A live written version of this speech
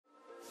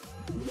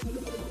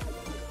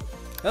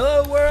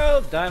Hello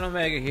world,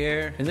 Dynomega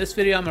here. In this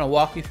video I'm going to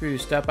walk you through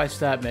step by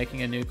step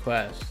making a new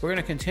quest. We're going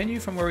to continue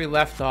from where we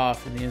left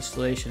off in the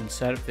installation and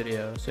setup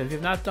video, so if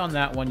you've not done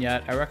that one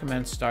yet, I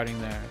recommend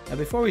starting there. Now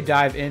before we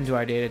dive into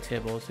our data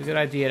table, it's a good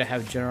idea to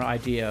have a general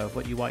idea of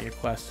what you want your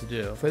quest to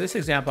do. For this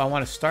example, I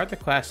want to start the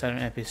quest at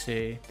an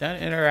NPC,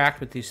 then interact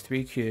with these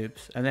 3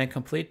 cubes, and then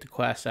complete the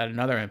quest at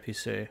another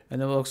NPC,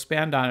 and then we'll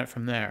expand on it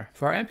from there.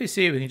 For our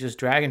NPC, we can just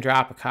drag and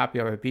drop a copy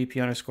of our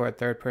BP_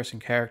 third person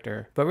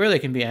character, but really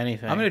it can be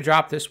anything. I'm going to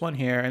drop this one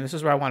here, and this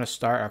is where I want to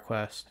start our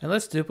quest. And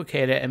let's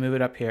duplicate it and move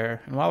it up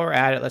here. And while we're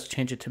at it, let's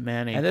change it to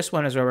Manny. And this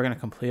one is where we're going to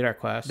complete our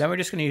quest. Then we're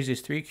just going to use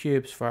these 3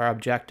 cubes for our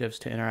objectives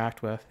to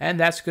interact with. And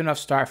that's a good enough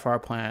start for our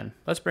plan.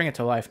 Let's bring it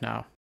to life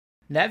now.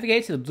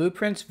 Navigate to the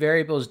Blueprints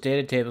Variables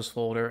Data Tables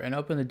folder and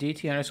open the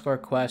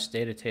DT_quest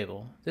data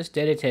table. This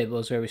data table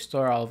is where we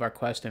store all of our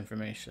quest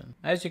information.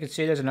 As you can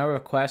see, there's a number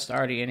of quests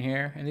already in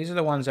here, and these are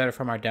the ones that are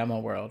from our demo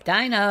world.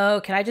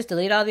 Dino, can I just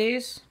delete all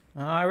these?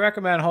 I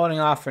recommend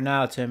holding off for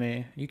now,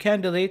 Timmy. You can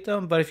delete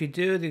them, but if you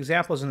do, the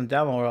examples in the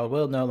demo world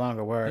will no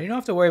longer work. And you don't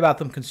have to worry about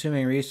them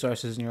consuming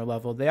resources in your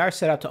level. They are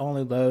set up to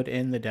only load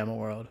in the demo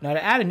world. Now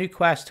to add a new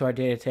quest to our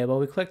data table,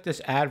 we click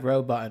this Add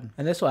Row button,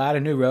 and this will add a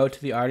new row to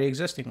the already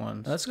existing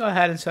ones. Now let's go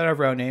ahead and set our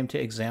row name to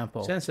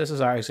Example, since this is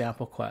our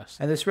example quest.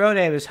 And this row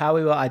name is how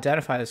we will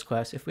identify this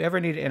quest if we ever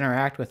need to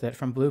interact with it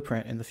from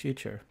Blueprint in the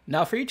future.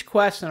 Now for each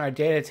quest in our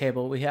data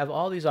table, we have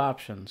all these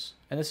options.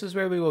 And this is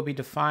where we will be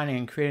defining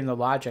and creating the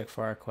logic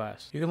for our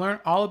quest. You can learn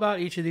all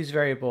about each of these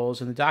variables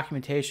in the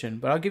documentation,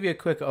 but I'll give you a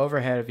quick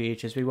overhead of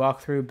each as we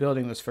walk through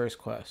building this first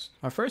quest.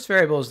 Our first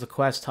variable is the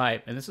quest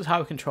type, and this is how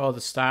we control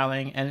the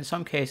styling and in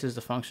some cases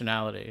the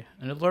functionality.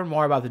 And to learn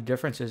more about the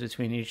differences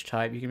between each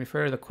type, you can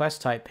refer to the quest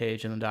type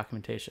page in the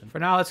documentation. For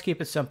now, let's keep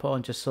it simple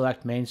and just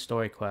select main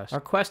story quest. Our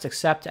quest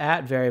accept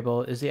at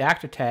variable is the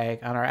actor tag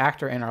on our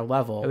actor in our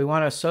level that we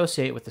want to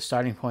associate with the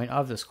starting point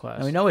of this quest.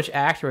 And we know which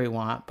actor we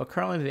want, but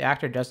currently the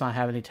actor does not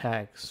have any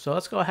tags, so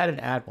let's go ahead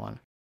and add one.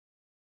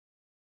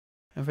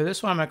 And for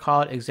this one, I'm going to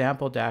call it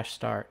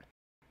example-start.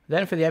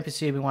 Then for the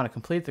NPC we want to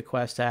complete the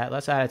quest at,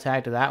 let's add a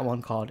tag to that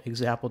one called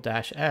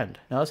example-end.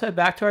 Now let's head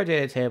back to our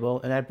data table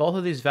and add both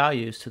of these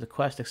values to the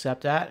quest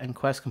accept at and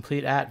quest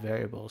complete at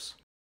variables.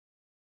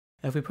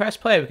 If we press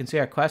play, we can see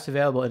our quest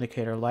available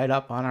indicator light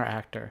up on our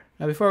actor.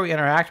 Now before we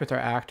interact with our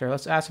actor,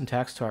 let's add some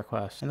text to our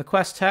quest. And the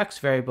quest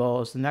text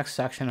variable is the next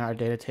section in our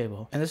data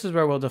table. And this is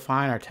where we'll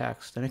define our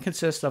text. And it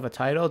consists of a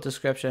title,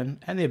 description,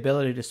 and the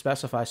ability to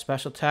specify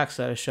special text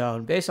that is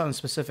shown based on the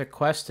specific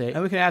quest state.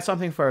 And we can add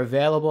something for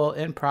available,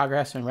 in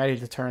progress, and ready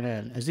to turn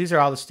in, as these are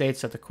all the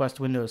states that the quest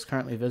window is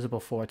currently visible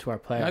for to our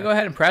player. Now go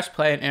ahead and press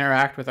play and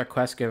interact with our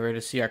quest giver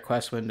to see our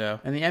quest window.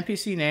 And the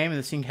NPC name and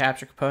the scene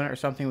capture component are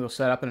something we'll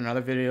set up in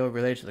another video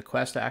related to the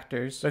quest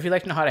actors. So if you'd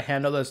like to know how to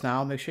handle those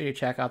now, make sure you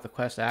check out the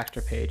quest actor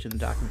page in the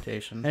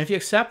documentation. And if you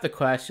accept the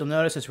quest, you'll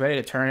notice it's ready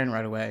to turn in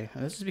right away.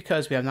 And this is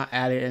because we have not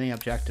added any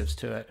objectives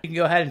to it. You can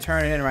go ahead and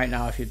turn it in right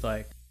now if you'd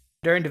like.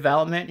 During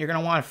development, you're going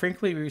to want to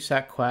frequently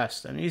reset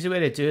quests. An easy way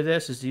to do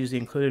this is to use the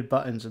included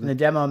buttons in the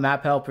demo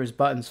map helpers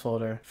buttons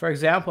folder. For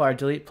example, our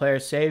delete player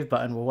save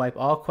button will wipe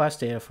all quest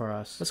data for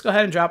us. Let's go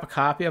ahead and drop a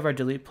copy of our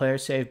delete player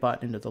save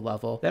button into the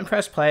level, then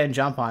press play and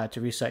jump on it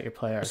to reset your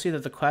player. You'll see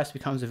that the quest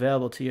becomes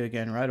available to you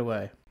again right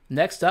away.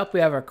 Next up,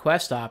 we have our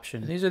quest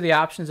options. These are the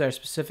options that are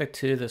specific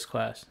to this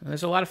quest. And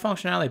there's a lot of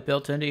functionality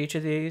built into each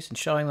of these, and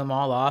showing them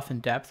all off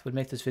in depth would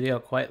make this video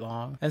quite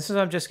long. And since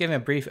I'm just giving a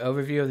brief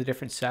overview of the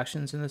different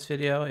sections in this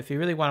video, if you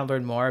really want to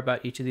learn more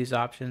about each of these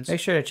options, make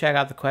sure to check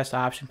out the quest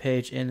option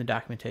page in the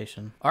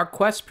documentation. Our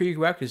quest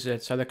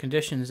prerequisites are the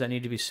conditions that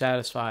need to be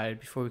satisfied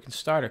before we can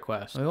start a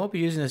quest. We won't be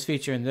using this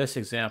feature in this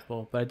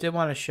example, but I did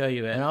want to show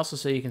you it, and also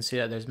so you can see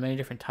that there's many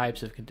different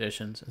types of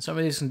conditions. And some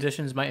of these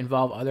conditions might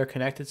involve other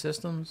connected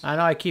systems. I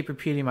know I keep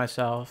repeating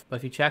myself, but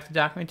if you check the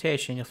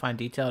documentation, you'll find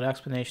detailed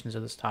explanations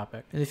of this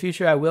topic. In the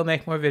future, I will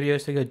make more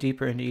videos to go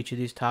deeper into each of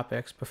these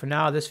topics, but for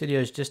now, this video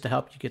is just to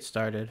help you get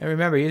started. And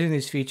remember, using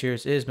these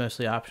features is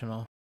mostly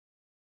optional.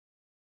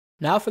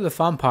 Now for the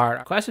fun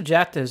part. Quest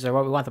objectives are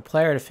what we want the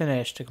player to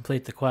finish to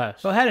complete the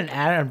quest. Go ahead and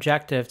add an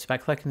objective by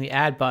clicking the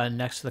Add button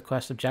next to the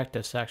quest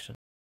objectives section.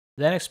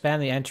 Then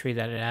expand the entry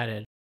that it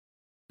added.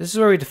 This is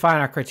where we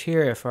define our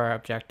criteria for our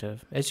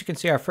objective. As you can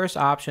see, our first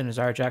option is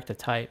our objective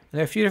type. And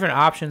there are a few different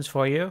options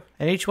for you,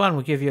 and each one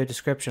will give you a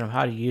description of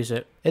how to use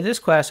it. In this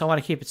quest, I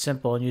want to keep it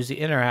simple and use the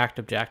interact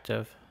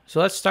objective. So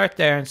let's start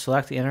there and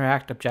select the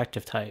interact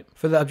objective type.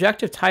 For the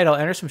objective title,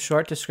 enter some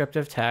short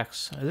descriptive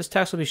text. This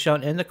text will be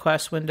shown in the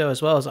quest window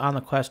as well as on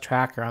the quest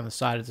tracker on the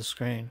side of the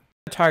screen.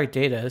 Target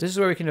data. This is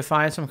where we can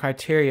define some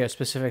criteria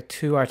specific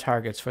to our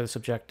targets for this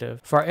objective.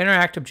 For our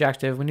interact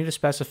objective, we need to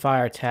specify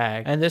our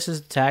tag, and this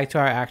is the tag to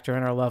our actor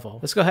in our level.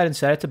 Let's go ahead and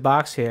set it to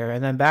box here,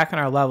 and then back in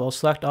our level,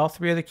 select all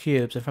 3 of the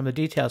cubes, and from the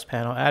details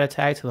panel, add a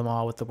tag to them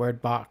all with the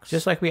word box,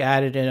 just like we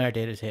added in our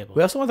data table.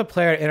 We also want the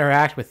player to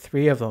interact with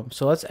 3 of them,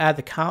 so let's add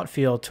the count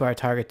field to our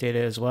target data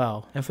as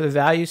well. And for the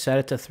value, set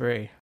it to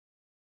 3.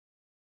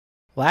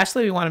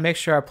 Lastly, we want to make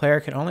sure our player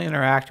can only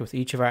interact with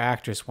each of our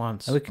actors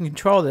once. And we can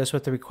control this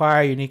with the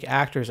Require Unique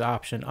Actors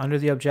option under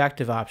the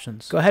Objective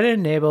options. Go ahead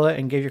and enable it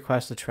and give your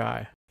quest a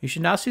try. You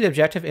should now see the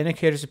objective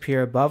indicators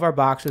appear above our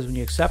boxes when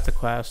you accept the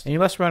quest, and you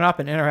must run up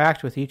and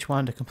interact with each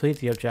one to complete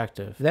the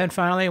objective. Then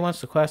finally, once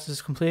the quest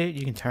is complete,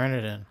 you can turn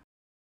it in.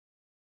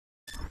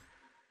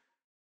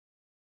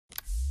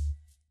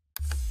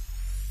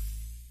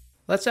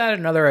 Let's add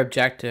another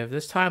objective.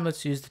 This time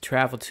let's use the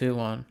Travel To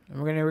one, and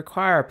we're going to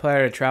require our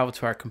player to travel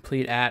to our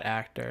Complete At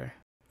actor.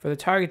 For the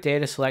target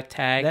data, select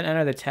Tag, then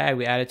enter the tag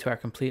we added to our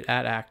Complete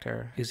At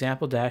actor,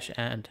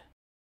 example-end.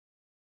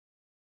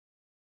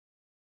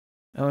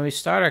 And when we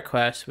start our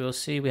quest, we will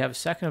see we have a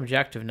second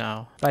objective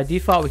now. By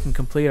default, we can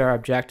complete our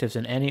objectives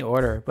in any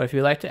order, but if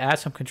you'd like to add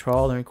some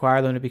control and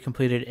require them to be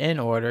completed in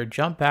order,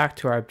 jump back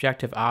to our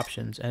objective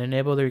options and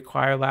enable the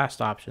Require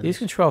Last option. These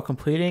control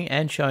completing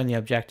and showing the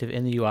objective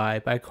in the UI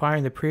by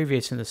requiring the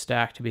previous in the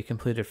stack to be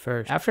completed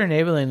first. After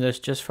enabling this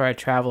just for our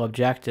travel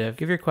objective,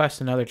 give your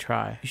quest another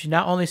try. You should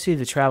now only see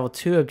the Travel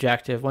To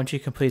objective once you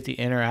complete the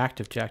Interact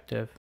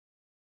objective.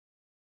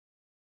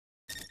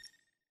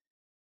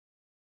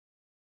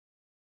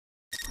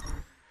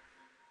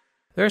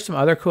 There are some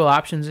other cool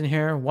options in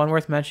here. One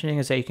worth mentioning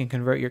is that you can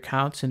convert your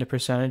counts into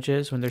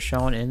percentages when they're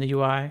shown in the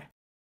UI.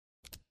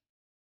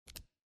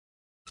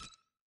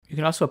 You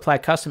can also apply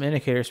custom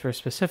indicators for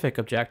specific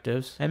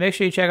objectives. And make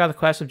sure you check out the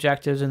quest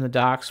objectives in the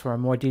docs for a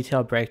more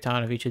detailed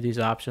breakdown of each of these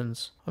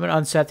options. I'm going to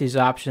unset these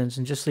options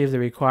and just leave the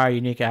Require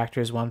Unique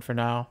Actors one for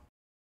now.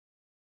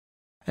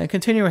 And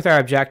continue with our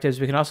objectives,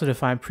 we can also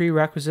define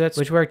prerequisites,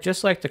 which work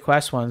just like the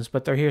quest ones,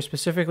 but they're here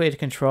specifically to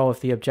control if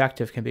the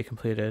objective can be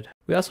completed.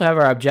 We also have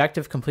our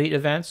objective complete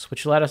events,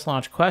 which let us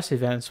launch quest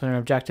events when an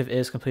objective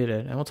is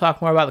completed, and we'll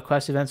talk more about the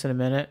quest events in a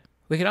minute.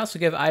 We can also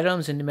give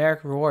items and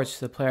numeric rewards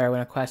to the player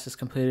when a quest is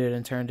completed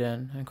and turned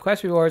in. And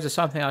quest rewards is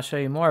something I'll show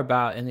you more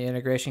about in the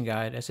integration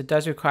guide, as it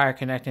does require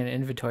connecting an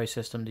inventory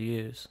system to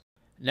use.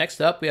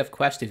 Next up, we have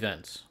quest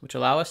events, which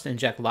allow us to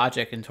inject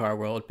logic into our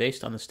world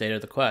based on the state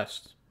of the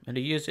quest. And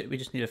to use it, we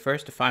just need to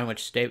first define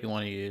which state we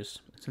want to use.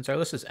 Since our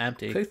list is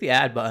empty, click the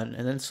Add button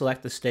and then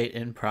select the state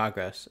in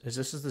progress, as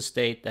this is the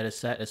state that is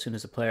set as soon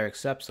as the player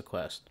accepts the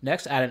quest.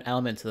 Next, add an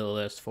element to the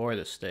list for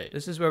this state.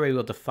 This is where we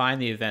will define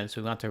the events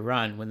we want to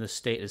run when the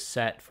state is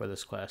set for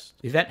this quest.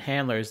 The event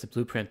handler is the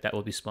blueprint that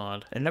will be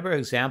spawned. A number of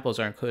examples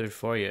are included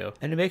for you.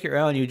 And to make your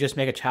own, you just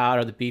make a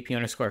child of the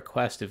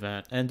BP_quest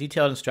event, and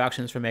detailed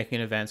instructions for making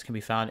events can be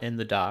found in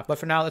the doc. But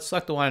for now, let's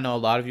select the one I know a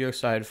lot of you are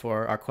excited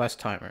for, our quest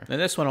timer. And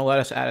this one will let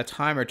us add a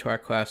timer to our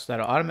quest that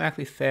will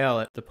automatically fail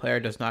if the player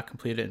does not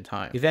complete it in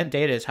time. Event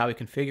data is how we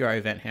configure our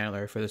event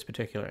handler for this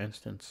particular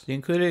instance. The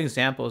included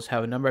examples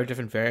have a number of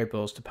different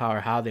variables to power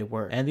how they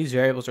work, and these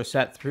variables are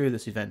set through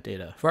this event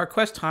data. For our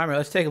quest timer,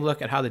 let's take a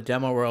look at how the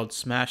demo world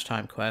smash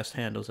time quest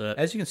handles it.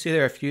 As you can see,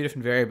 there are a few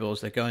different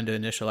variables that go into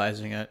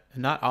initializing it,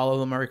 and not all of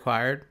them are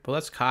required, but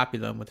let's copy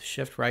them with a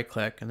shift right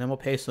click, and then we'll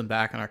paste them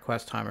back on our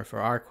quest timer for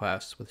our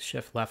quest with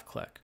shift left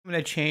click. I'm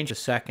going to change the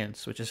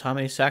seconds, which is how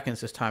many seconds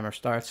this timer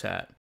starts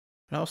at.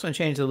 And also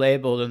change the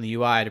label in the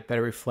UI to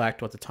better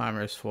reflect what the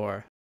timer is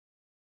for.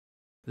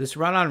 This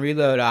run on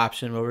reload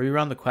option will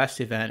rerun the quest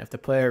event if the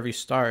player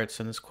restarts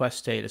and this quest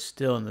state is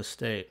still in this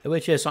state,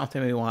 which is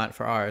something we want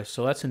for ours,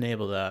 so let's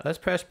enable that. Let's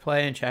press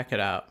play and check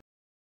it out.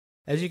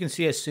 As you can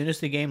see, as soon as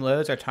the game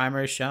loads, our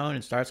timer is shown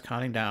and starts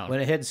counting down. When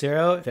it hits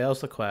 0, it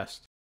fails the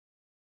quest.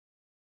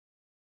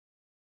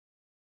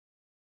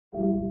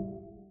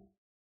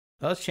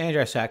 Let's change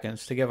our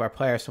seconds to give our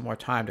player some more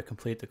time to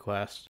complete the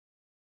quest.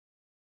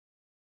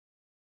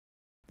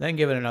 Then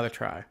give it another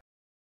try.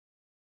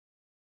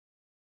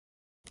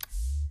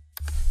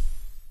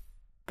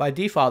 By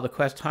default, the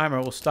quest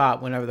timer will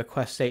stop whenever the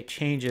quest state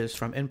changes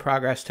from in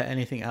progress to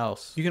anything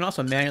else. You can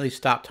also manually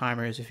stop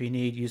timers if you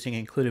need using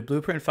included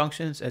blueprint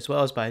functions, as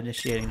well as by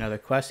initiating another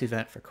quest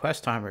event for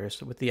quest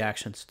timers with the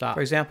action stop.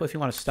 For example, if you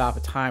want to stop a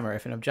timer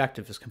if an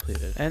objective is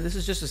completed. And this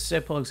is just a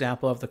simple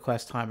example of the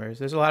quest timers.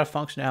 There's a lot of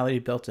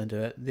functionality built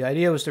into it. The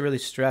idea was to really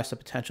stress the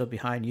potential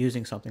behind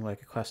using something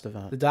like a quest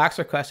event. The docs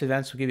for quest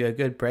events will give you a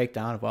good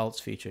breakdown of all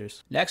its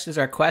features. Next is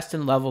our quest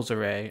and levels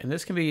array, and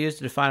this can be used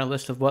to define a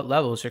list of what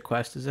levels your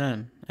quest is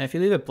in. And if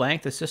you leave it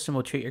blank, the system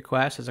will treat your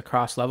quest as a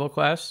cross-level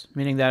quest,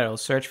 meaning that it will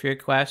search for your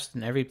quest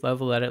in every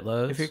level that it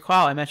loads. If you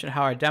recall, I mentioned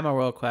how our demo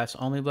world quests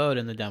only load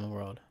in the demo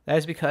world. That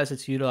is because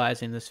it's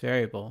utilizing this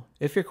variable.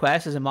 If your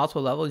quest is in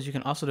multiple levels, you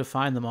can also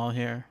define them all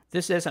here.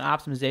 This is an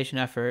optimization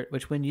effort,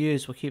 which when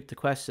used will keep the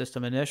quest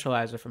system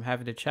initializer from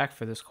having to check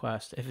for this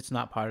quest if it's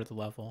not part of the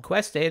level.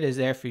 Quest data is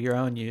there for your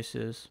own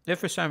uses. If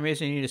for some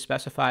reason you need to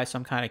specify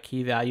some kind of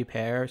key value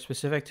pair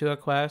specific to a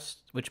quest,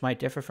 which might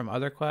differ from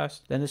other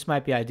quests, then this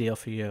might be ideal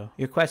for you.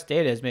 Your quest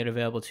data is made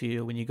available to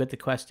you when you get the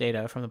quest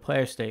data from the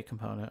player state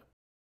component.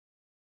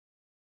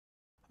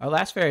 Our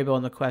last variable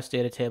in the quest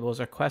data table is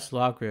our quest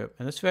log group,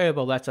 and this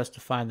variable lets us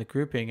define the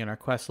grouping in our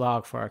quest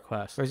log for our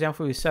quest. For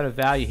example, if we set a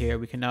value here,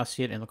 we can now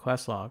see it in the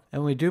quest log.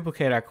 And when we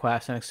duplicate our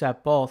quest and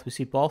accept both, we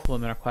see both of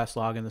them in our quest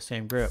log in the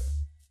same group.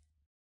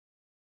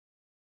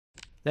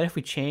 Then if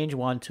we change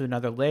one to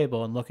another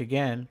label and look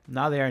again,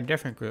 now they are in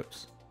different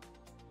groups.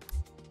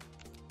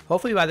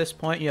 Hopefully by this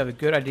point you have a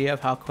good idea of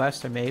how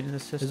quests are made in the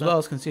system, as well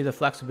as can see the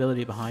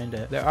flexibility behind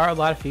it. There are a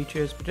lot of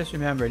features, but just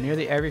remember,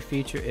 nearly every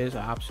feature is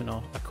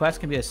optional. A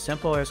quest can be as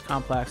simple or as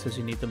complex as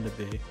you need them to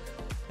be.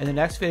 In the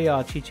next video,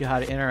 I'll teach you how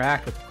to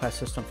interact with the quest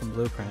system from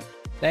Blueprint.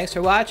 Thanks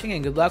for watching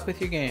and good luck with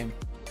your game.